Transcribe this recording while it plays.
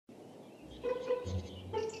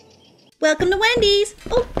Welcome to Wendy's.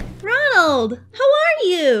 Oh, Ronald, how are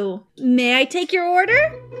you? May I take your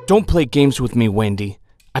order? Don't play games with me, Wendy.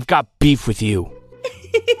 I've got beef with you.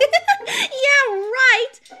 Yeah,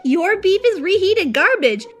 right. Your beef is reheated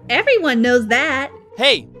garbage. Everyone knows that.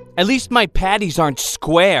 Hey, at least my patties aren't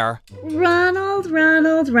square. Ronald.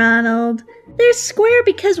 They're square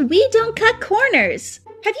because we don't cut corners.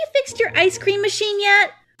 Have you fixed your ice cream machine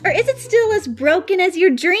yet? Or is it still as broken as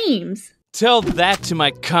your dreams? Tell that to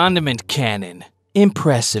my condiment cannon.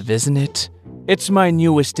 Impressive, isn't it? It's my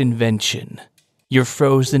newest invention. You're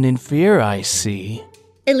frozen in fear, I see.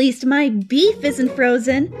 At least my beef isn't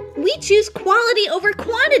frozen. We choose quality over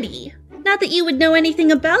quantity. Not that you would know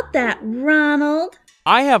anything about that, Ronald.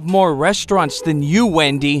 I have more restaurants than you,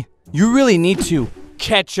 Wendy. You really need to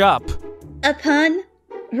catch up. A pun?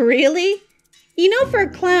 Really? You know, for a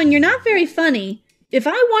clown, you're not very funny. If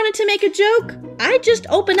I wanted to make a joke, I'd just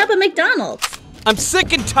open up a McDonald's. I'm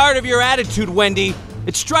sick and tired of your attitude, Wendy.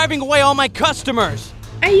 It's driving away all my customers.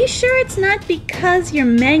 Are you sure it's not because your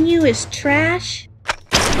menu is trash?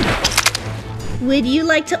 Would you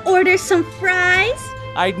like to order some fries?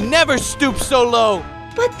 I'd never stoop so low.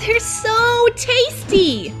 But they're so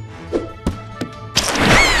tasty!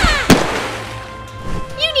 Ah!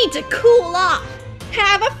 You need to cool off!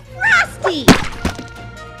 Have a Frosty!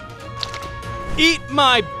 Eat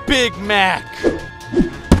my Big Mac!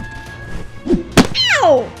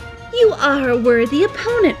 Ow! You are a worthy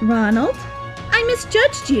opponent, Ronald. I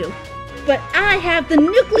misjudged you, but I have the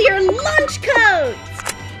nuclear lunch codes!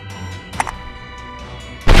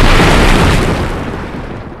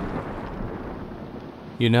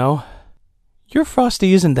 You know, your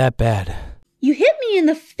Frosty isn't that bad. You hit me in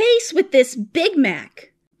the face with this Big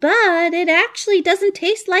Mac, but it actually doesn't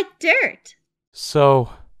taste like dirt. So,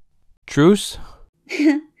 truce?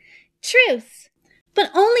 Truce.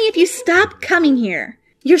 But only if you stop coming here.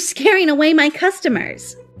 You're scaring away my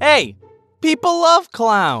customers. Hey, people love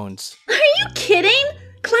clowns. Are you kidding?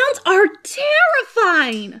 Clowns are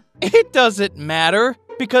terrifying. It doesn't matter,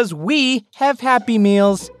 because we have Happy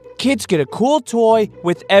Meals. Kids get a cool toy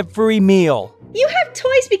with every meal. You have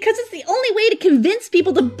toys because it's the only way to convince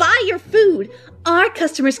people to buy your food. Our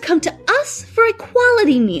customers come to us for a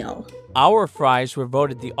quality meal. Our fries were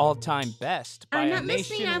voted the all-time best by a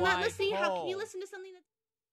nationwide I'm not listening. How can poll. you listen to something that's...